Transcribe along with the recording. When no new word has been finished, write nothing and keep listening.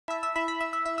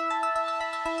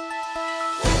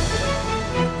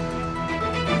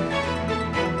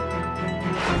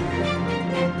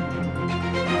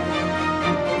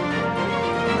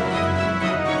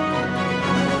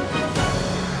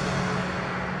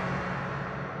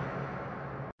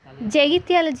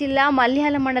జగిత్యాల జిల్లా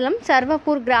మల్యాల మండలం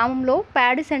సర్వపూర్ గ్రామంలో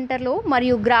ప్యాడ్ సెంటర్లో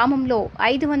మరియు గ్రామంలో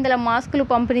 500 మాస్కులు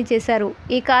పంపిణీ చేశారు.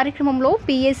 ఈ కార్యక్రమంలో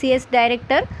పిఎసిఎస్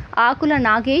డైరెక్టర్ ఆకుల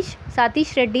నాగేష్,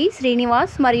 సతీష్ రెడ్డి,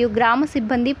 శ్రీనివాస్ మరియు గ్రామ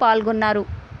సిబ్బంది పాల్గొన్నారు.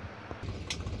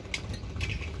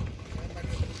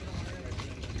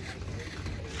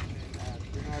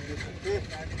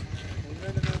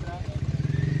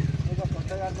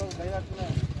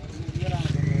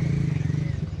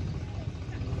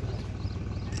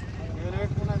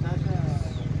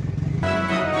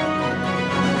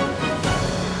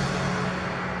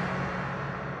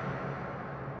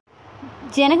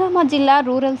 జనగామ జిల్లా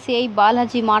రూరల్ సిఐ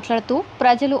బాలాజీ మాట్లాడుతూ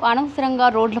ప్రజలు అనవసరంగా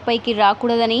రోడ్లపైకి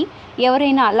రాకూడదని,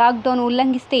 ఎవరైనా లాక్డౌన్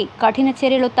ఉల్లంఘిస్తే కఠిన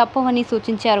చర్యలు తప్పవని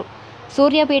సూచించారు.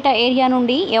 సూర్యాపేట ఏరియా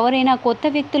నుండి ఎవరైనా కొత్త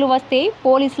వ్యక్తులు వస్తే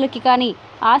పోలీసులకి కానీ,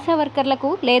 ఆశా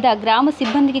వర్కర్లకు లేదా గ్రామ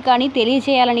సిబ్బందికి కానీ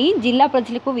తెలియజేయాలని జిల్లా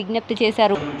ప్రజలకు విజ్ఞప్తి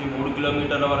చేశారు. 3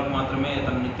 కిలోమీటర్ల వరకు మాత్రమే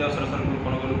తన నిత్యావసర సరుకులు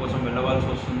కొనుగోలు కోసం వెళ్ళవలసి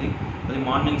వస్తుంది. అది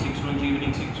మార్నింగ్ 6 నుంచి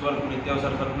ఈవినింగ్ 6 వరకు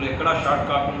నిత్యావసర సరుకులు ఎక్కడా షార్ట్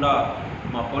కాకుండా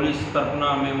మా పోలీస్ తరఫున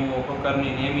మేము ఒక్కొక్కరిని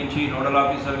నియమించి నోడల్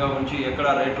ఆఫీసర్గా ఉంచి ఎక్కడ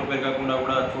రేట్లు పెరగకుండా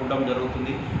కూడా చూడడం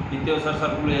జరుగుతుంది. నిత్యావసర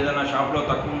సరుకులు ఏదైనా షాప్లో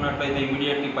తక్కువ ఉన్నట్లయితే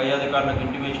ఇమీడియట్లీ పై అధికారులకు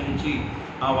ఇంటిమేషన్ ఇచ్చి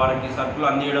వారికి సరుకులు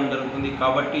అందించడం జరుగుతుంది.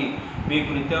 కాబట్టి మీకు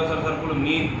నిత్యావసర సరుకులు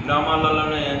మీ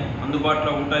గ్రామాలలోనే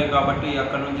అందుబాటులో ఉంటాయి. కాబట్టి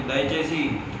అక్కడ నుంచి దయచేసి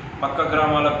పక్క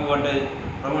గ్రామాలకు అంటే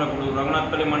ఇప్పుడు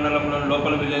రఘునాథ్పల్లి మండలంలో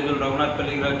లోకల్ విలేజ్లు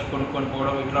రఘునాథ్పల్లికి వచ్చి కొనుక్కొని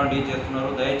పోవడం ఇట్లాంటివి చేస్తున్నారు.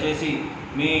 దయచేసి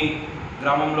మీ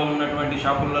గ్రామంలో ఉన్నటువంటి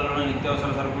షాపులలోనే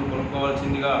నిత్యావసర సరుకులు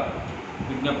కొనుక్కోవాల్సిందిగా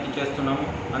విజ్ఞప్తి చేస్తున్నాము.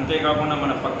 అంతేకాకుండా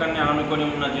మన పక్కనే ఆనుకొని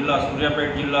ఉన్న జిల్లా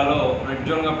సూర్యాపేట జిల్లాలో రెడ్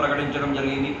జోన్గా ప్రకటించడం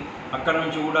జరిగింది. అక్కడ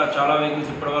నుంచి కూడా చాలా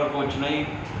వెహికల్స్ ఇప్పటివరకు వచ్చినాయి.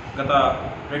 గత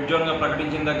రెడ్ జోన్గా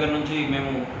ప్రకటించిన దగ్గర నుంచి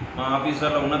మేము మా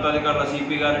ఆఫీసర్ల ఉన్నతాధికారుల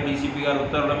సిపి గారు, డీసీపీ గారు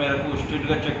ఉత్తర్వుల మేరకు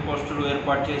స్ట్రిక్ట్గా చెక్ పోస్టులు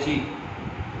ఏర్పాటు చేసి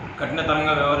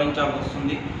కఠినతరంగా వ్యవహరించాల్సి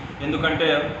వస్తుంది. ఎందుకంటే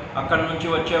అక్కడి నుంచి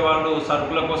వచ్చే వాళ్ళు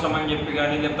సరుకుల కోసం అని చెప్పి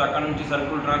కానీ, లేకపోతే అక్కడ నుంచి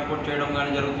సరుకులు ట్రాన్స్పోర్ట్ చేయడం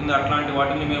కానీ జరుగుతుంది. అట్లాంటి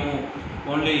వాటిని మేము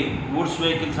ఓన్లీ గూడ్స్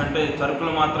వెహికల్స్ అంటే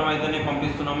సరుకులు మాత్రమైతేనే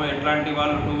పంపిస్తున్నాము. ఎట్లాంటి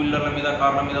వాళ్ళు 2 వీలర్ల మీద,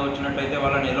 కార్ల మీద వచ్చినట్టయితే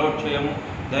వాళ్ళని అలౌట్ చేయము.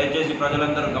 దయచేసి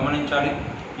ప్రజలందరూ గమనించాలి.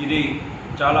 ఇది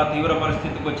చాలా తీవ్ర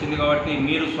పరిస్థితికి వచ్చింది. కాబట్టి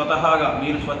మీరు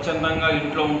స్వచ్ఛందంగా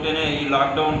ఇంట్లో ఉంటేనే ఈ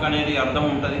లాక్డౌన్కి అనేది అర్థం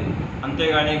ఉంటుంది.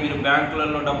 అంతేగాని మీరు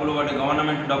బ్యాంకులలో డబ్బులు వాటి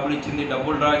గవర్నమెంట్ డబ్బులు ఇచ్చింది,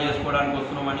 డబ్బులు డ్రా చేసుకోవడానికి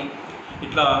వస్తున్నామని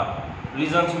ఇట్లా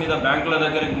రీజన్స్ మీద బ్యాంకుల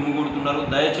దగ్గరికి గుమిగూడుతున్నారు.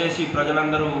 దయచేసి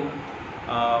ప్రజలందరూ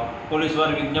పోలీసు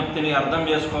వారి విజ్ఞప్తిని అర్థం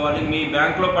చేసుకోవాలి. మీ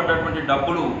బ్యాంకులో పడ్డటువంటి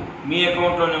డబ్బులు మీ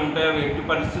అకౌంట్లోనే ఉంటాయి. అవి ఎట్టి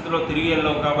పరిస్థితుల్లో తిరిగి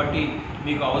వెళ్ళవు. కాబట్టి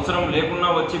మీకు అవసరం లేకున్నా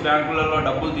వచ్చి బ్యాంకులలో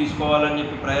డబ్బులు తీసుకోవాలని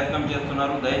చెప్పి ప్రయత్నం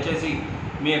చేస్తున్నారు. దయచేసి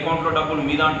మీ అకౌంట్లో డబ్బులు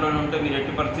మీ దాంట్లోనే ఉంటే మీరు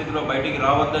ఎట్టి పరిస్థితుల్లో బయటికి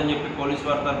రావద్దని చెప్పి పోలీసు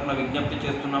వారి తరఫున విజ్ఞప్తి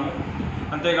చేస్తున్నాము.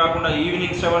 అంతేకాకుండా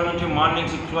ఈవినింగ్ 7 నుంచి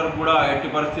మార్నింగ్ 6 వరకు కూడా ఎట్టి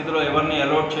పరిస్థితుల్లో ఎవరిని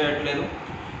అలౌట్ చేయట్లేదు.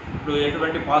 ఇప్పుడు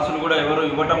ఎటువంటి పాసులు కూడా ఎవరు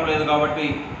ఇవ్వటం లేదు. కాబట్టి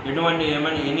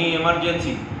ఎనీ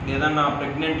ఎమర్జెన్సీ ఏదన్నా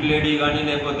ప్రెగ్నెంట్ లేడీ కానీ,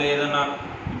 లేకపోతే ఏదన్నా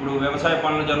ఇప్పుడు వ్యవసాయ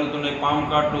పనులు జరుగుతున్నాయి, పామ్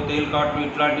కార్ట్లు, తేల్ కార్ట్లు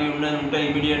ఇట్లాంటివి ఉంటే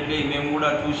ఇమీడియట్లీ మేము కూడా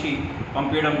చూసి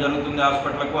పంపించడం జరుగుతుంది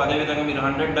హాస్పిటల్కు. అదేవిధంగా మీరు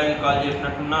 100 డైల్ కాల్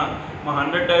చేసినట్టున్న మా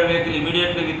 100 డైల్ వెహికల్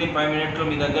ఇమీడియట్లీ వితిన్ 5 మినిట్స్లో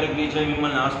మీ దగ్గరికి రీచ్ అయ్యి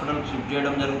మిమ్మల్ని హాస్పిటల్కి షిఫ్ట్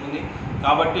చేయడం జరుగుతుంది.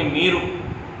 కాబట్టి మీరు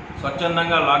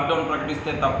స్వచ్ఛందంగా లాక్డౌన్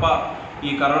ప్రకటిస్తే తప్ప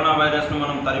ఈ కరోనా వైరస్ను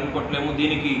మనం తరిమికొట్టలేము.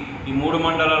 దీనికి ఈ 3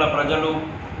 మండలాల ప్రజలు,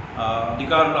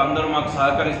 అధికారులు అందరూ మాకు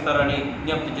సహకరిస్తారని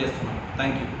విజ్ఞప్తి చేస్తున్నాం.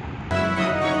 Thank you.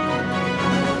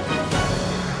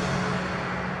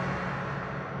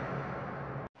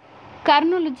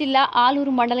 కర్నూలు జిల్లా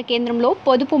ఆలూరు మండల కేంద్రంలో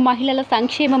పొదుపు మహిళల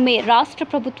సంక్షేమమే రాష్ట్ర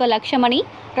ప్రభుత్వ లక్ష్యమని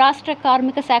రాష్ట్ర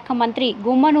కార్మిక శాఖ మంత్రి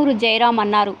గుమ్మనూరు జయరాం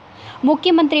అన్నారు.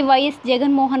 ముఖ్యమంత్రి వైఎస్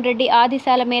జగన్మోహన్ రెడ్డి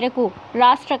ఆదేశాల మేరకు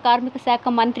రాష్ట్ర కార్మిక శాఖ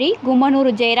మంత్రి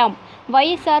గుమ్మనూరు జయరాం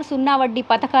వైఎస్ఆర్ సున్నా వడ్డీ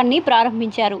పథకాన్ని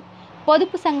ప్రారంభించారు.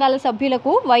 పొదుపు సంఘాల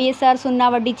సభ్యులకు వైఎస్ఆర్ సున్నా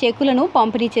వడ్డీ చెక్కులను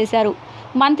పంపిణీ చేశారు.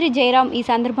 మంత్రి జయరాం ఈ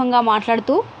సందర్భంగా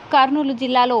మాట్లాడుతూ కర్నూలు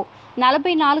జిల్లాలో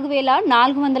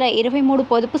 44,423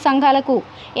 పొదుపు సంఘాలకు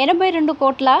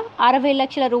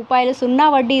 82,60,00,000 రూపాయల సున్నా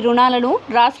వడ్డీ రుణాలను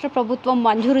రాష్ట్ర ప్రభుత్వం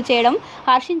మంజూరు చేయడం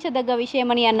హర్షించదగ్గ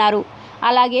విషయమని అన్నారు.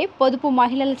 అలాగే పొదుపు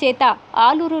మహిళల చేత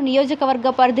ఆలూరు నియోజకవర్గ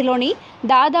పరిధిలోని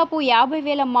దాదాపు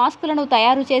 50,000 మాస్కులను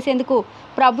తయారు చేసేందుకు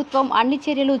ప్రభుత్వం అన్ని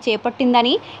చర్యలు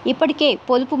చేపట్టిందని, ఇప్పటికే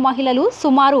పొదుపు మహిళలు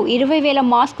సుమారు 20,000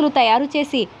 మాస్కులు తయారు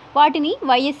చేసి వాటిని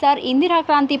వైఎస్ఆర్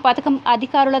ఇందిరాక్రాంతి పథకం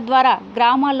అధికారుల ద్వారా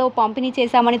గ్రామాల్లో పంపిణీ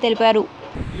చేశామని తెలిపారు.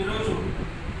 ఈరోజు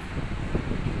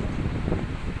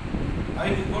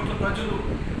 5 కోట్ల ప్రజలు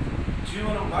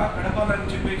జీవనం బాగా గడపాలని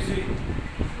చెప్పేసి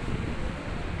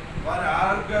వారి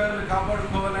ఆరోగ్యాలను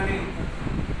కాపాడుకోవాలని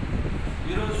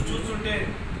ఈరోజు చూస్తుంటే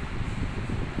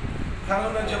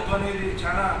కరోనా జబ్బు అనేది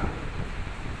చాలా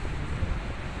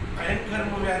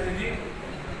భయంకరమైన వ్యాధి.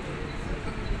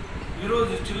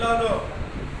 ఈరోజు జిల్లాలో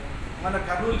మన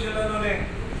కర్నూలు జిల్లాలోనే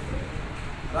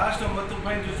రాష్ట్రం మొత్తం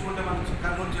పైన చూసుకుంటే మన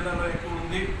కర్నూలు జిల్లాలో ఎక్కువ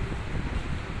ఉంది.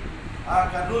 ఆ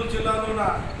కర్నూలు జిల్లాలోన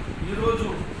ఈరోజు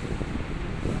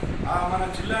మన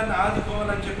జిల్లాని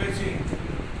ఆదుకోవాలని చెప్పేసి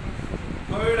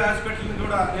కోవిడ్ హాస్పిటల్ని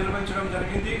కూడా నిర్వహించడం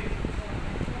జరిగింది.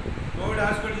 కోవిడ్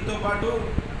హాస్పిటల్తో పాటు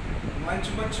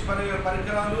మంచి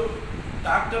పరికరాలు,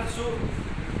 డాక్టర్సు,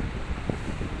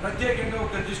 ప్రత్యేకంగా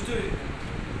ఒక దృష్టి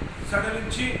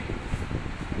సడలించి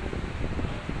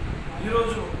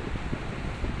ఈరోజు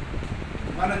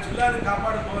మన జిల్లాని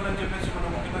కాపాడుకోవాలని చెప్పేసి మన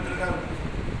ముఖ్యమంత్రి గారు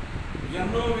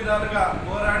ఎన్నో విధాలుగా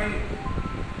పోరాడి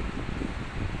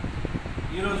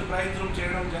ఈరోజు ప్రయత్నం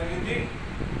చేయడం జరిగింది.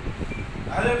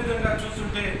 అదేవిధంగా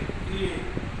చూస్తుంటే ఈ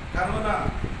కరోనా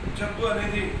జబ్బు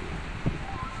అనేది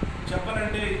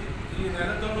చెప్పనంటే ఈ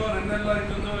నెలతోనో 2 నెలలు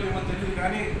అవుతుందో ఏమో తెలియదు,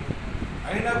 కానీ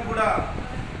అయినా కూడా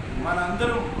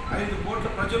మనందరం 5 కోట్ల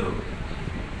ప్రజలు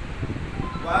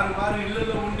వారి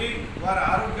ఇళ్లలో ఉండి వారి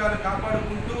ఆరోగ్యాలు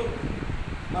కాపాడుకుంటూ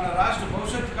మన రాష్ట్ర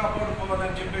భవిష్యత్తు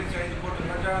కాపాడుకోవాలని చెప్పేసి 5 కోట్ల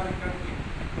ప్రజానికానికి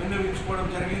విన్నవించుకోవడం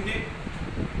జరిగింది.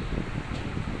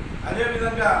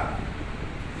 అదేవిధంగా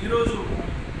ఈరోజు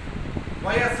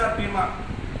వైఎస్ఆర్ బీమా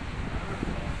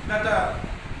గత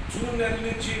జూన్ నెల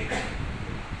నుంచి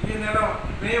ఈ నెల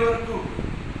మే వరకు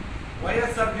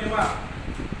వైఎస్ఆర్ బీమా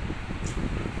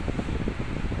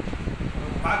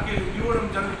బాకీ ఇవ్వడం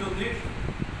జరుగుతుంది.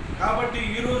 కాబట్టి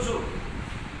ఈరోజు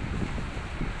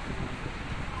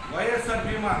వైఎస్ఆర్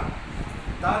బీమా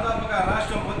దాదాపుగా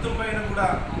రాష్ట్రం మొత్తం పైన కూడా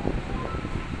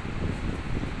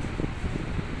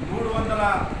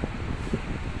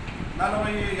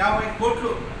 350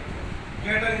 కోట్లు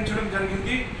కేటాయించడం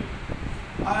జరిగింది.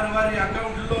 వారి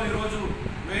అకౌంట్లో ఈరోజు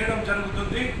వేయడం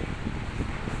జరుగుతుంది.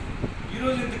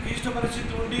 ఈరోజు ఇంత క్లిష్ట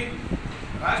పరిస్థితి ఉండి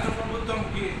రాష్ట్ర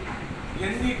ప్రభుత్వంకి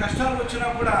ఎన్ని కష్టాలు వచ్చినా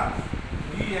కూడా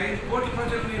ఈ 5 కోట్ల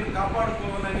ప్రజలు నేను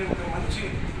కాపాడుకోవాలని ఒక మంచి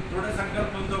దృఢ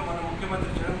సంకల్పంతో మన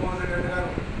ముఖ్యమంత్రి జగన్మోహన్ రెడ్డి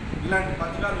గారు ఇలాంటి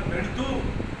పథకాలు పెడుతూ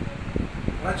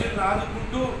ప్రజలను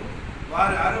ఆదుకుంటూ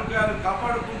వారి ఆరోగ్యాలు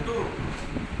కాపాడుకుంటూ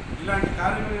ఇలాంటి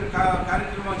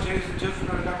కార్యక్రమాలు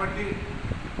చేస్తున్నాడు. కాబట్టి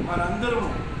మనందరం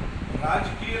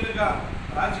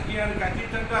రాజకీయానికి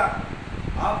అతీతంగా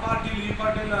ఆ పార్టీలు ఈ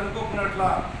పార్టీలు అనుకోకున్నట్ల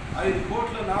 5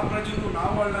 కోట్ల నా ప్రజలు నా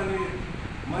వాళ్ళని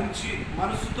మంచి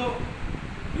మనసుతో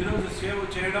ఈరోజు సేవ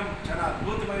చేయడం చాలా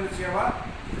అద్భుతమైన సేవ.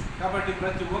 కాబట్టి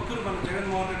ప్రతి ఒక్కరూ మన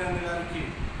జగన్మోహన్ రెడ్డి అన్న గారికి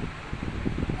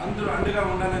అందరూ అండగా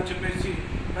ఉండాలని చెప్పేసి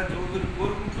ప్రతి ఒక్కరు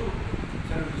కోరుకుంటూ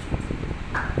సెలవు తీసుకుంటారు.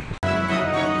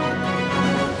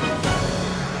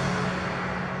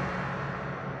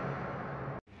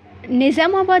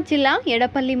 నిజామాబాద్ జిల్లా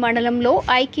ఎడపల్లి మండలంలో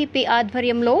ఐకేపీ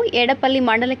ఆధ్వర్యంలో ఎడపల్లి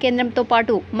మండల కేంద్రంతో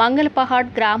పాటు మంగళపహాడ్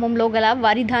గ్రామంలో గల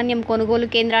వరి ధాన్యం కొనుగోలు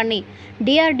కేంద్రాన్ని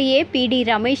డిఆర్డీఏ పీడీ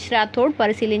రమేష్ రాథోడ్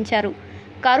పరిశీలించారు.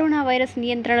 కరోనా వైరస్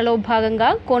నియంత్రణలో భాగంగా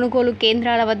కొనుగోలు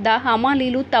కేంద్రాల వద్ద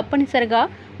హమాలీలు తప్పనిసరిగా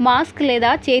మాస్క్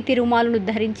లేదా చేతి రుమాలను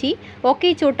ధరించి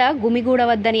ఒకే చోట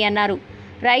గుమిగూడవద్దని అన్నారు.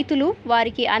 రైతులు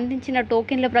వారికి అందించిన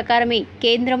టోకెన్ల ప్రకారమే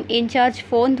కేంద్రం ఇన్ఛార్జ్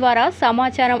ఫోన్ ద్వారా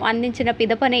సమాచారం అందించిన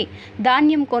పిదపనే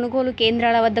ధాన్యం కొనుగోలు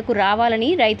కేంద్రాల వద్దకు రావాలని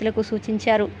రైతులకు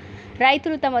సూచించారు.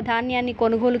 రైతులు తమ ధాన్యాన్ని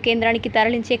కొనుగోలు కేంద్రానికి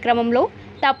తరలించే క్రమంలో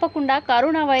తప్పకుండా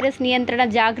కరోనా వైరస్ నియంత్రణ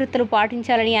జాగ్రత్తలు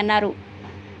పాటించాలని అన్నారు.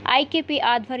 ఐకేపీ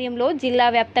ఆధ్వర్యంలో జిల్లా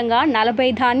వ్యాప్తంగా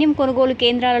 40 ధాన్యం కొనుగోలు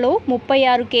కేంద్రాలలో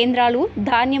 36 కేంద్రాలు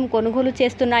ధాన్యం కొనుగోలు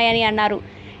చేస్తున్నాయని అన్నారు.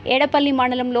 ఎడపల్లి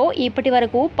మండలంలో ఇప్పటి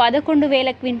వరకు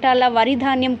 11,000 క్వింటాల వరి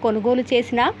ధాన్యం కొనుగోలు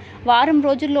చేసిన వారం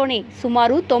రోజుల్లోనే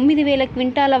సుమారు 9,000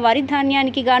 క్వింటాల వరి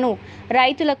ధాన్యానికి గాను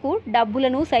రైతులకు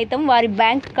డబ్బులను సైతం వారి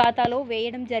బ్యాంక్ ఖాతాలో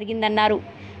వేయడం జరిగిందన్నారు.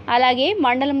 అలాగే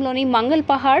మండలంలోని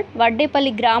మంగళపహాడ్,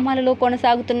 వడ్డేపల్లి గ్రామాలలో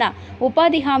కొనసాగుతున్న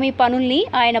ఉపాధి హామీ పనుల్ని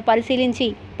ఆయన పరిశీలించి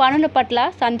పనుల పట్ల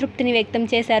సంతృప్తిని వ్యక్తం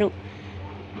చేశారు.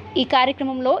 ఈ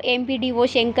కార్యక్రమంలో MPDO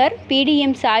Shankar,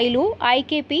 PDM Sailu,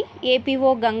 IKP APO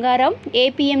Gangaram,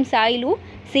 APM Sailu,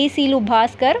 సీసీలు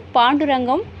Bhaskar,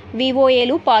 Pandurangam,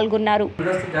 వివోఏలు పాల్గొన్నారు.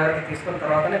 జాగ్రత్త తీసుకున్న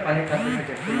తర్వాతనే పని కంప్లీట్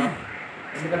చేస్తున్నాం.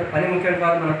 ఎందుకంటే పని ముఖ్యం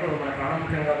కాదు, మన ప్రాణం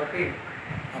ముఖ్యం. కాబట్టి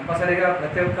కంపల్సరీగా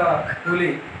ప్రతి ఒక్క కూలీ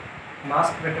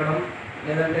మాస్క్ పెట్టడం,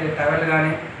 లేదంటే టవల్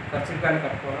కానీ ఖర్చులు కానీ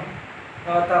కట్టుకోవడం,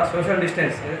 తర్వాత social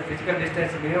distance, physical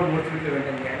distance minimum 3 ఫీట్లు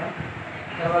మెయింటైన్ చేయడం,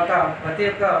 తర్వాత ప్రతి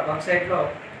ఒక్క వర్క్ సైట్లో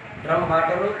డ్రమ్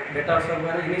వాటరు, డెటాల్ సోప్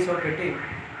కానీ ఇన్ని సోప్ పెట్టి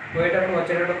పోయేటప్పుడు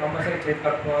వచ్చేటప్పుడు కంపల్సరీ చేతి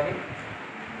కట్టుకోవాలి.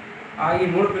 ఈ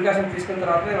 3 ప్రికాషన్ తీసుకున్న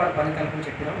తర్వాతనే వాళ్ళ పని కల్పన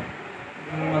చెప్పినాం.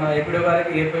 మన ఏపీడీ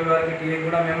వారికి, ఏపీ వారికి, టీఏ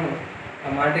కూడా మేము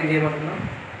మానిటరింగ్ చేయమంటున్నాం.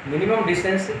 మినిమం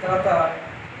డిస్టెన్స్, తర్వాత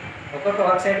ఒక్కొక్క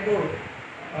వర్క్ సైట్కు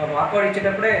వాకౌట్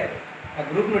ఇచ్చేటప్పుడే ఆ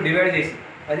గ్రూప్ను డివైడ్ చేసి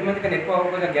 10 మంది కన్నా ఎక్కువ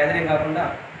అవ్వకుండా గ్యాదరింగ్ కాకుండా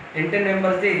 10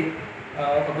 మెంబర్స్ది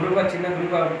ఒక గ్రూప్గా, చిన్న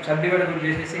గ్రూప్ సబ్ డివైడ్ గ్రూప్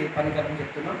చేసేసి పని కల్పన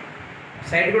చెప్తున్నాం.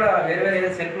 సైట్ కూడా వేరే ఏదైతే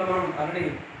సెల్ఫ్లో మనం ఆల్రెడీ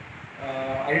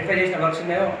ఐడెంటిఫై చేసిన వర్క్స్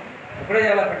ఉన్నాయో ఒకటే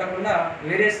అలా పెట్టకుండా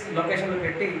వేరియస్ లొకేషన్లో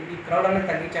పెట్టి ఈ క్రౌడ్ అనేది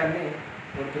తగ్గించాలని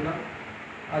కోరుతున్నాం.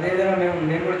 అదేవిధంగా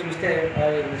నేను కూడా చూస్తే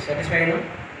సాటిస్ఫై అయినాం.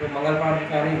 ఇప్పుడు మంగళపాడు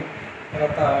కానీ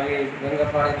తర్వాత ఈ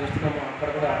గంగపాడు చూస్తున్నాము, అక్కడ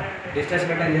కూడా డిస్టెన్స్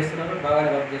మెయింటైన్ చేస్తున్నారు, బాగానే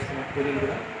వర్క్ చేస్తున్నారు కూలీలు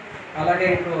కూడా. అలాగే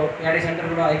ఇప్పుడు ప్యాడీ సెంటర్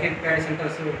కూడా ఐకేపీ ప్యాడీ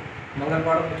సెంటర్స్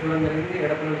మంగళపాడు చూడడం జరిగింది,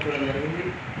 ఎడపల్లి చూడడం జరిగింది.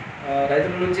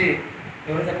 రైతుల నుంచి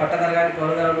ఎవరైతే పట్టదారు కానీ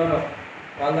కౌలుదారు ఉన్నారో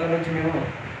వాళ్ళ దగ్గర నుంచి మేము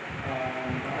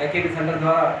ఐకేపీ సెంటర్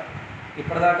ద్వారా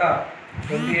ఇప్పటిదాకా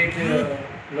 28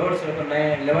 లోడ్స్ ఒక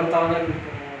 11,000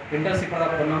 క్వింటల్స్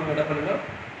ఇప్పటిదాకా కొన్నాం ఎడపల్లిలో.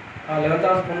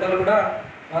 11,000 క్వింటల్ కూడా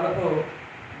వాళ్ళకు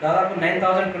దాదాపు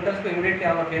 9,000 క్వింటల్స్కు ఇమీడియట్లీ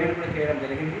వాళ్ళ పేమెంట్ కూడా చేయడం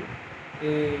జరిగింది.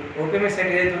 ఈ ఓపీఎంఎస్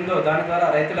సైట్ ఏదైతే ఉందో దాని ద్వారా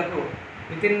రైతులకు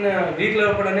వితిన్ వీక్లో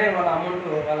కూడానే వాళ్ళ అమౌంట్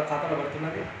వాళ్ళ ఖాతాలో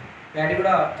పడుతున్నది. ప్యాడీ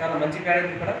కూడా చాలా మంచి ప్యాడీ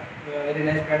ఇక్కడ, వెరీ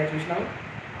నైస్ ప్యాడీ చూసినాము.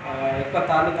 ఎక్కువ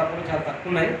తాళ్ళు తప్పులు చాలా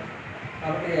తక్కువ ఉన్నాయి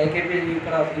కాబట్టి ఐకేపీ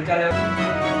ఇక్కడ ఇన్ఛార్జ్.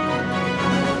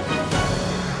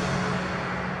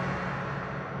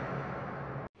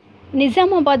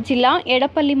 నిజామాబాద్ జిల్లా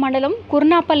ఎడపల్లి మండలం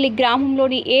కుర్నాపల్లి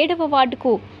గ్రామంలోని 7వ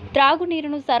వార్డుకు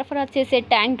త్రాగునీరును సరఫరా చేసే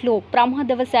ట్యాంక్లో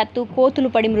ప్రమాదవశాత్తు కోతులు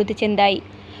పడి మృతి చెందాయి.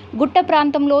 గుట్ట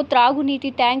ప్రాంతంలో త్రాగునీటి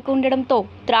ట్యాంక్ ఉండడంతో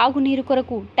త్రాగునీరు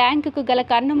కొరకు ట్యాంకుకు గల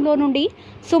కన్నంలో నుండి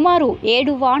సుమారు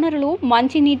 7 వానరులు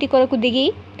మంచినీటి కొరకు దిగి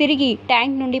తిరిగి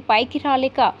ట్యాంక్ నుండి పైకి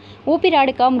రాలేక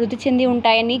ఊపిరాడక మృతి చెంది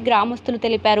ఉంటాయని గ్రామస్తులు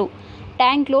తెలిపారు.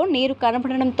 ట్యాంక్లో నీరు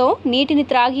కనబడడంతో నీటిని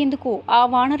త్రాగేందుకు ఆ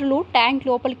వానరులు ట్యాంక్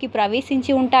లోపలికి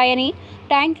ప్రవేశించి ఉంటాయని,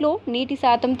 ట్యాంక్లో నీటి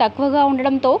శాతం తక్కువగా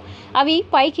ఉండడంతో అవి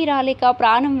పైకి రాలేక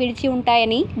ప్రాణం విడిచి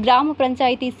ఉంటాయని గ్రామ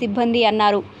పంచాయతీ సిబ్బంది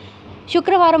అన్నారు.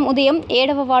 శుక్రవారం ఉదయం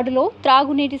 7వ వార్డులో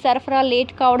త్రాగునీటి సరఫరా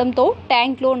లేట్ కావడంతో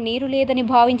ట్యాంక్లో నీరు లేదని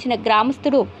భావించిన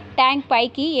గ్రామస్తుడు ట్యాంక్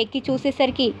పైకి ఎక్కి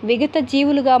చూసేసరికి విగత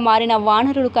జీవులుగా మారిన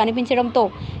వానరులు కనిపించడంతో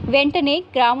వెంటనే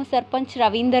గ్రామ సర్పంచ్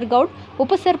రవీందర్ గౌడ్,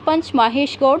 ఉప సర్పంచ్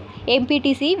మహేష్ గౌడ్,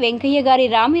 ఎంపీటీసీ వెంకయ్య గారి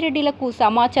రామిరెడ్డిలకు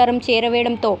సమాచారం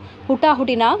చేరవేయడంతో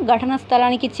హుటాహుటిన ఘటనా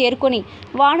స్థలానికి చేరుకొని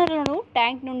వానరులను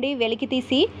ట్యాంక్ నుండి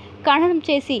వెలికితీసి ఖననం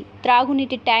చేసి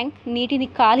త్రాగునీటి ట్యాంక్ నీటిని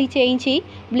ఖాళీ చేయించి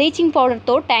బ్లీచింగ్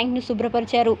పౌడర్తో ట్యాంక్ను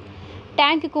శుభ్రపరిచారు.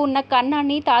 ట్యాంకుకు ఉన్న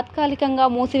కన్నాన్ని తాత్కాలికంగా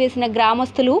మూసివేసిన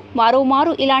గ్రామస్తులు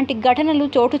మరోమారు ఇలాంటి ఘటనలు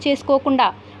చోటు చేసుకోకుండా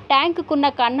ట్యాంకుకున్న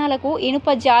కన్నాలకు ఇనుప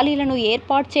జాలీలను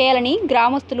ఏర్పాటు చేయాలని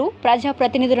గ్రామస్తులు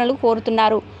ప్రజాప్రతినిధులను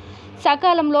కోరుతున్నారు.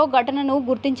 సకాలంలో ఘటనను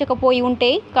గుర్తించకపోయి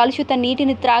ఉంటే కలుషిత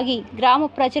నీటిని త్రాగి గ్రామ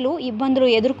ప్రజలు ఇబ్బందులు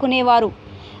ఎదుర్కొనేవారు.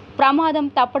 ప్రమాదం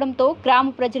తప్పడంతో గ్రామ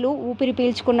ప్రజలు ఊపిరి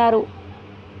పీల్చుకున్నారు.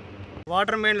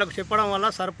 వాటర్ మెయిన్లకు చెప్పడం వల్ల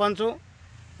సర్పంచు,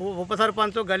 ఉప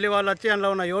సర్పంచ్, గల్లీ వాళ్ళు వచ్చి అందులో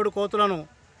ఉన్న 7 కోతులను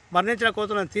మరణించిన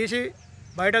కోతులను తీసి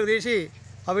బయటకు తీసి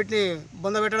వీటిని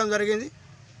బొందబెట్టడం జరిగింది.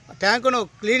 ట్యాంకును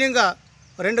క్లీనింగ్గా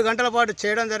 2 గంటల పాటు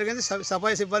చేయడం జరిగింది.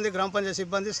 సఫాయి సిబ్బంది, గ్రామ పంచాయతీ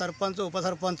సిబ్బంది, సర్పంచ్, ఉప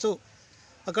సర్పంచ్,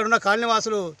 అక్కడున్న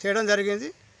కాలనీవాసులు చేయడం జరిగింది.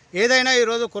 ఏదైనా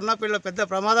ఈరోజు కుర్నాపల్లిలో పెద్ద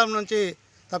ప్రమాదం నుంచి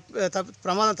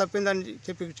ప్రమాదం తప్పిందని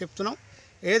చెప్తున్నాం.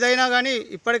 ఏదైనా కానీ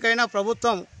ఇప్పటికైనా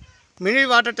ప్రభుత్వం మినీ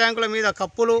వాటర్ ట్యాంకుల మీద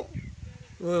కప్పులు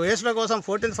వేసుల కోసం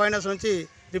 14th ఫైనాన్స్ నుంచి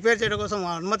రిపేర్ చేయడం కోసం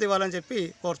అనుమతి ఇవ్వాలని చెప్పి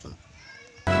కోరుతున్నాం.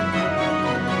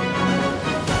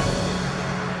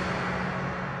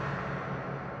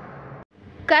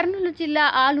 కర్నూలు జిల్లా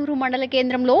ఆలూరు మండల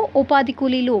కేంద్రంలో ఉపాధి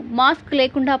కూలీలు మాస్క్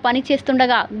లేకుండా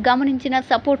పనిచేస్తుండగా గమనించిన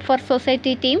support for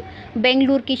society team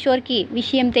Bengaluru కిషోర్కి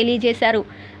విషయం తెలియజేశారు.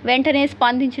 వెంటనే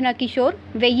స్పందించిన కిషోర్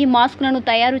 1000 మాస్కులను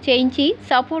తయారు చేయించి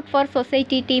సపోర్ట్ ఫర్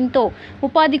సొసైటీ టీంతో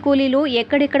ఉపాధి కూలీలు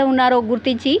ఎక్కడెక్కడ ఉన్నారో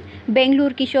గుర్తించి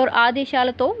బెంగళూరు కిషోర్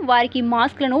ఆదేశాలతో వారికి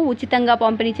మాస్కులను ఉచితంగా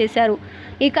పంపిణీ చేశారు.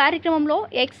 ఈ కార్యక్రమంలో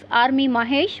ex army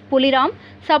Mahesh, Puliram,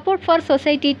 support for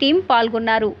society team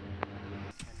పాల్గొన్నారు.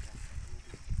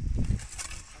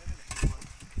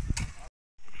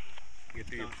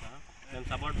 మేము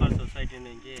సపోర్ట్ ఫర్ సొసైటీ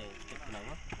నుంచి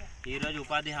చెప్తున్నాము. ఈరోజు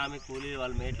ఉపాధి హామీ కూలీ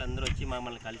వాళ్ళ మేట్లు అందరూ వచ్చి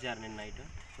మమ్మల్ని కలిశారు. నిన్న నైట్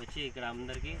వచ్చి ఇక్కడ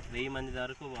అందరికీ 1000 మంది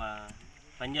వరకు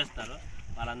పనిచేస్తారు.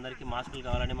 వాళ్ళందరికీ మాస్కులు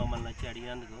కావాలని మమ్మల్ని వచ్చి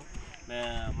అడిగినందుకు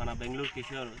మన బెంగళూరు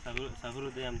కిషోర్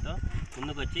సహృదయంతో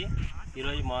ముందుకొచ్చి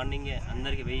ఈరోజు మార్నింగే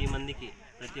అందరికీ 1000 మందికి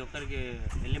ప్రతి ఒక్కరికి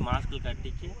వెళ్ళి మాస్కులు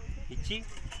ఇచ్చి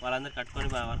వాళ్ళందరూ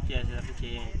కట్టుకొని వర్క్ చేసేటట్టు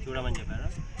చూడమని చెప్పారు.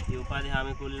 ఈ ఉపాధి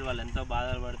హామీ కూలీలు వాళ్ళు ఎంతో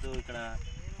బాధలు పడుతూ ఇక్కడ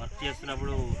వర్క్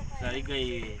చేస్తున్నప్పుడు సరిగ్గా ఈ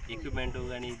ఎక్విప్మెంట్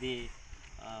కానీ ఇది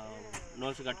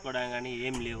నోట్స్ కట్టుకోవడం కానీ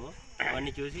ఏం లేవు.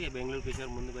 అవన్నీ చూసి బెంగళూరు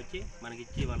కిషోర్ ముందుకు వచ్చి మనకి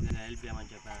ఇచ్చి వాళ్ళకి హెల్ప్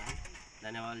చేయమని చెప్పారు.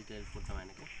 ధన్యవాదాలు తెలుపుకుంటాం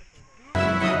ఆయనకి.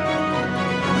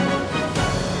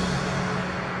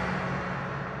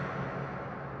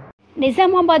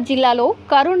 నిజామాబాద్ జిల్లాలో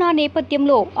కరోనా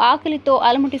నేపథ్యంలో ఆకలితో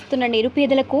అలమటిస్తున్న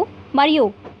నిరుపేదలకు మరియు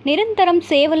నిరంతరం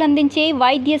సేవలందించే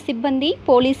వైద్య సిబ్బంది,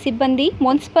 పోలీస్ సిబ్బంది,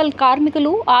 మున్సిపల్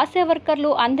కార్మికులు, ఆశా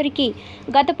వర్కర్లు అందరికీ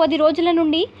గత 10 రోజుల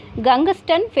నుండి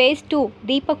గంగస్టన్ ఫేజ్ 2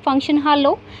 దీపక్ ఫంక్షన్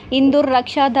హాల్లో ఇందూర్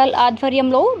రక్షాదళ్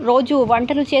ఆధ్వర్యంలో రోజు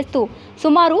వంటలు చేస్తూ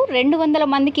సుమారు 200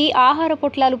 మందికి ఆహార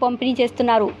పొట్లాలు పంపిణీ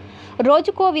చేస్తున్నారు.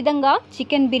 రోజుకో విధంగా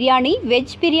చికెన్ బిర్యానీ,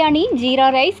 వెజ్ బిర్యానీ, జీరా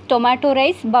rice, tomato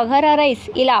rice, bagara rice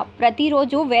ఇలా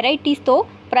ప్రతిరోజు వెరైటీస్తో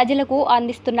ప్రజలకు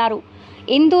అందిస్తున్నారు.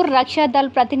 ఇందూర్ రక్షాదళ్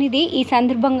ప్రతినిధి ఈ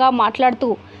సందర్భంగా మాట్లాడుతూ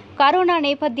కరోనా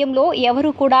నేపథ్యంలో ఎవరూ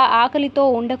కూడా ఆకలితో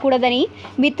ఉండకూడదని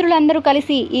మిత్రులందరూ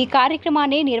కలిసి ఈ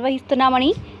కార్యక్రమాన్ని నిర్వహిస్తున్నామని,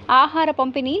 ఆహార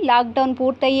పంపిణీ లాక్డౌన్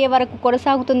పూర్తయ్యే వరకు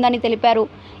కొనసాగుతుందని తెలిపారు.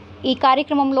 ఈ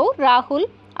కార్యక్రమంలో రాహుల్,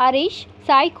 హరీష్,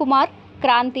 సాయి కుమార్,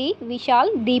 క్రాంతి,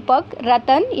 విశాల్, దీపక్,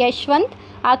 రతన్, యశ్వంత్,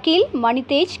 అఖిల్,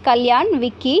 మణితేజ్, కళ్యాణ్,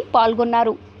 విక్కీ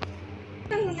పాల్గొన్నారు.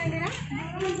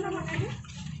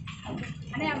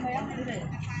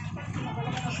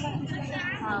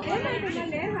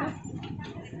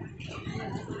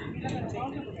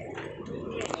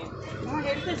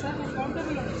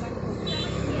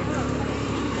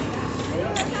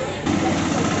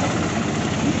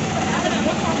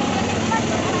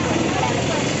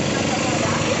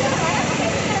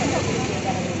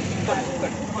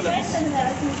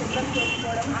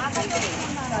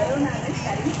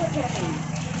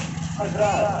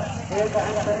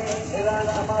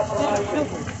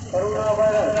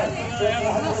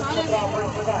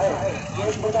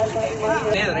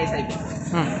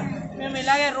 మేము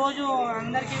ఇలాగే రోజు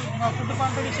అందరికీ ఫుడ్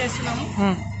పంపిణీ చేస్తున్నాము.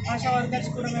 ఆశా వర్కర్స్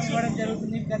కూడా మేము ఇవ్వడం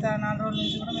జరుగుతుంది. గత 4 రోజుల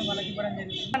నుంచి కూడా మేము వాళ్ళకి ఇవ్వడం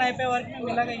జరుగుతుంది. అయిపోయే వరకు మేము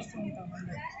ఇలాగే ఇస్తూ ఉంటాము.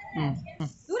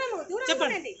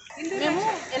 చెప్పండి. మేము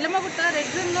ఎల్లమ్మగుట్ట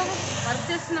రెగ్యులర్లో వర్క్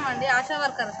చేస్తున్నామండి. ఆశా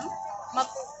వర్కర్స్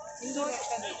మాకు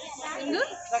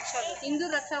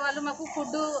ఇందూర్ రక్ష వాళ్ళు మాకు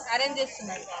ఫుడ్ అరేంజ్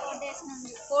చేస్తున్నారు.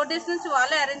 4 days నుంచి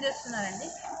వాళ్ళే అరేంజ్ చేస్తున్నారండి.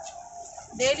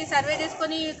 డైలీ సర్వే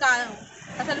చేసుకొని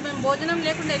అసలు మేము భోజనం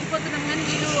లేకుండా వెళ్ళిపోతున్నాం, కానీ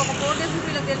వీళ్ళు ఒక 4 days నుంచి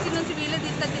వీళ్ళకి తెలిసి నుంచి వీళ్ళే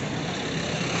తీసుకొచ్చి.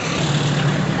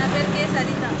 నా పేరు కే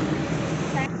సరిత,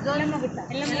 ఎల్లమ్మగుట్ట.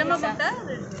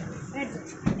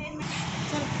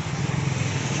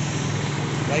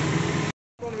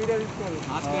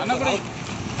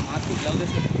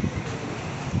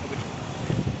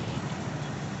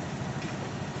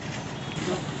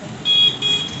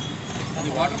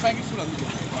 వాటర్ ప్యాకెట్స్ కూడా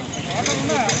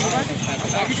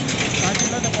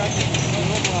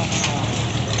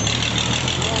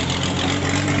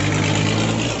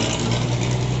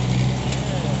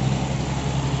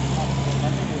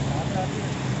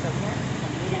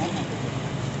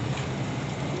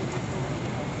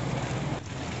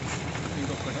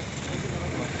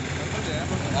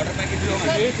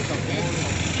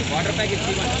వాటర్ ప్యాకెట్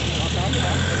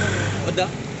వద్దా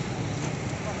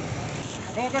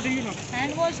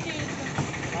హ్యాండ్ వాష్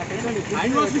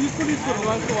తీసుకుని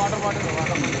వాటర్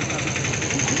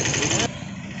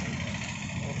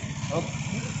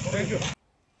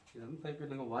ఇదంతా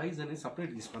అయిపోయినాక వాయిస్ అనేది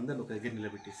సపరేట్ తీసుకుని అందరిని ఒక దగ్గర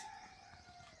నిలబెట్టేసి.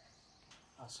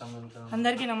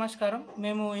 అందరికీ నమస్కారం.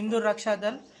 మేము ఇందూర్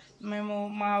రక్షాదళ్, మేము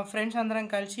మా ఫ్రెండ్స్ అందరం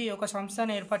కలిసి ఒక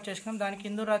సంస్థను ఏర్పాటు చేసుకున్నాం. దానికి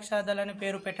ఇందూర్ రక్షాదళ్ అనే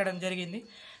పేరు పెట్టడం జరిగింది.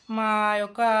 మా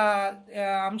యొక్క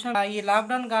అంశం ఈ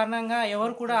లాక్డౌన్ కారణంగా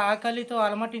ఎవరు కూడా ఆకలితో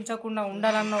అలమటించకుండా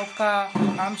ఉండాలన్న ఒక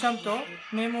అంశంతో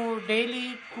మేము డైలీ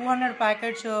 200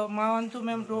 ప్యాకెట్స్, మా వంతు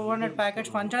మేము 200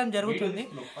 ప్యాకెట్స్ పంచడం జరుగుతుంది.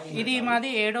 ఇది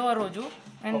మాది 7వ రోజు.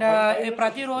 అండ్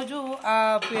ప్రతిరోజు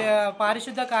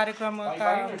పారిశుద్ధ కార్యక్రమ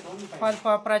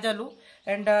ప్రజలు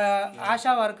అండ్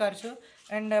ఆశా వర్కర్స్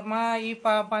అండ్ మా ఈ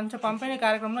పంపిణీ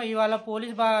కార్యక్రమంలో ఇవాళ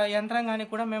పోలీస్ యంత్రాంగానికి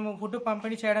కూడా మేము ఫుడ్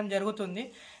పంపిణీ చేయడం జరుగుతుంది.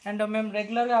 అండ్ మేము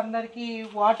రెగ్యులర్గా అందరికీ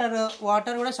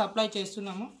వాటర్ కూడా సప్లై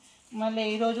చేస్తున్నాము. మళ్ళీ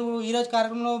ఈరోజు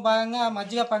కార్యక్రమంలో భాగంగా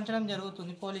మజ్జిగ పంచడం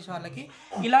జరుగుతుంది పోలీస్ వాళ్ళకి.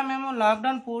 ఇలా మేము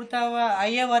లాక్డౌన్ పూర్తి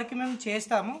అయ్యే వరకు మేము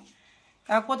చేస్తాము.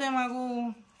 కాకపోతే మాకు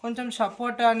కొంచెం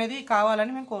సపోర్ట్ అనేది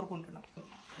కావాలని మేము కోరుకుంటున్నాం.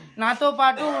 నాతో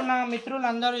పాటు నా మిత్రులు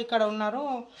అందరూ ఇక్కడ ఉన్నారు.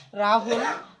 రాహుల్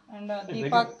అండ్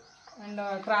దీపక్ అండ్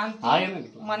క్రాంతి,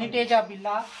 మణితేజ,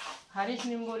 బిల్లా, హరీష్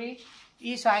నింగూరి,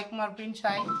 ఈ సాయి కుమార్, ప్రిన్స్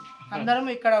సాయి అందరం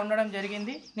ఇక్కడ ఉండడం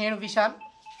జరిగింది. నేను విశాల్.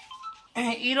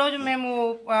 ఈరోజు మేము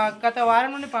గత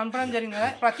వారం నుండి పంపడం జరిగింది కదా,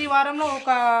 ప్రతి వారంలో ఒక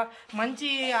మంచి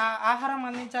ఆహారం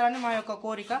అందించాలని మా యొక్క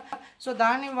కోరిక. సో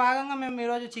దాని భాగంగా మేము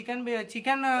ఈరోజు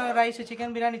చికెన్ రైస్,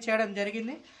 చికెన్ బిర్యానీ చేయడం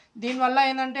జరిగింది. దీనివల్ల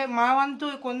ఏంటంటే మా వంతు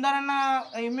కొందరన్నా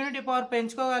ఇమ్యూనిటీ పవర్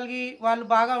పెంచుకోగలిగి వాళ్ళు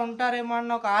బాగా ఉంటారేమో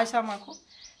అన్న ఒక ఆశ మాకు.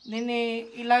 దీన్ని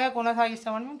ఇలాగే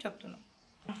కొనసాగిస్తామని మేము చెప్తున్నాం.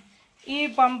 ఈ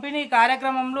పంపిణీ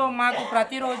కార్యక్రమంలో మాకు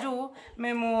ప్రతిరోజు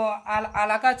మేము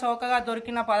అలకా చౌకగా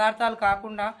దొరికిన పదార్థాలు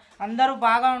కాకుండా అందరూ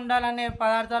బాగా ఉండాలనే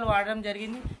పదార్థాలు వాడడం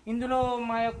జరిగింది. ఇందులో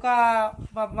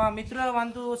మా మిత్రుల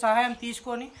వంతు సహాయం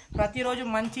తీసుకొని ప్రతిరోజు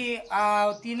మంచి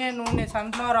తినే నూనె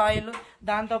సన్ఫ్లవర్ ఆయిల్,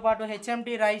 దాంతోపాటు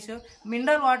HMT rice,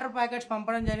 mineral water packets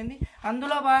పంపడం జరిగింది.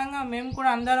 అందులో భాగంగా మేము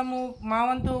కూడా అందరము మా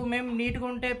వంతు మేము నీట్గా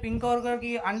ఉంటే పింక్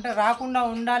ఆర్గర్కి రాకుండా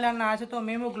ఉండాలి అన్న ఆశతో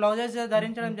మేము గ్లౌజెస్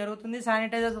ధరించడం జరుగుతుంది.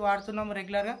 శానిటైజర్స్ వాడుతున్నాము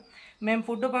రెగ్యులర్గా. మేము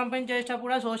ఫుడ్ పంపిణీ చేసేటప్పుడు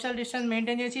కూడా సోషల్ డిస్టెన్స్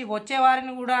మెయింటైన్ చేసి వచ్చే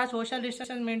వారిని కూడా సోషల్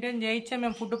డిస్టెన్స్ మెయింటైన్ చేయించే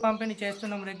మేము ఫుడ్ పంపిణీ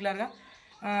చేస్తున్నాం రెగ్యులర్గా.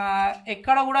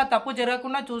 ఎక్కడ కూడా తప్పు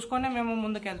జరగకుండా చూసుకొని మేము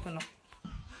ముందుకెళ్తున్నాం.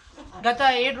 గత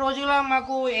 7 రోజులుగా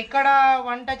మాకు ఎక్కడ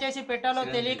వంట చేసి పెట్టాలో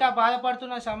తెలియక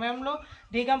బాధపడుతున్న సమయంలో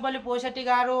దీగంపల్లి పోషెట్టి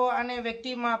గారు అనే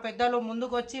వ్యక్తి మా పెద్దలు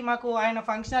ముందుకు వచ్చి మాకు ఆయన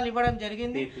ఫంక్షన్లు ఇవ్వడం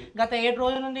జరిగింది. గత 7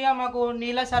 రోజుల నుండిగా మాకు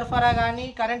నీళ్ళ సరఫరా కానీ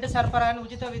కరెంటు సరఫరా కానీ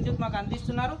ఉచిత విద్యుత్ మాకు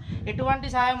అందిస్తున్నారు. ఎటువంటి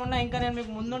సహాయం ఉన్నా ఇంకా నేను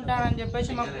మీకు ముందుంటానని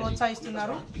చెప్పేసి మాకు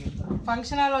ప్రోత్సహిస్తున్నారు.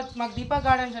 ఫంక్షన్ హాల్ మాకు దీపక్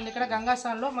గార్డెన్స్ అండి ఇక్కడ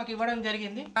గంగాస్థాన్లో మాకు ఇవ్వడం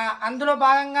జరిగింది. అందులో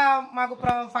భాగంగా మాకు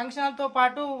ఫంక్షన్ హాల్తో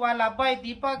పాటు వాళ్ళ అబ్బాయి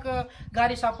దీపక్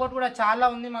గారి సపోర్ట్ కూడా చాలా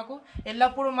ఉంది. మాకు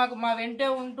ఎల్లప్పుడూ మా వెంటే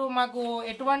ఉంటూ మాకు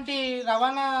ఎటువంటి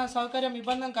రవాణా సౌకర్యం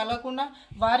ఇబ్బంది కలగకుండా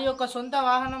వారి యొక్క సొంత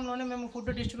వాహనంలోనే మేము ఫుడ్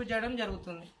డిస్ట్రిబ్యూట్ చేయడం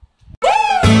జరుగుతుంది.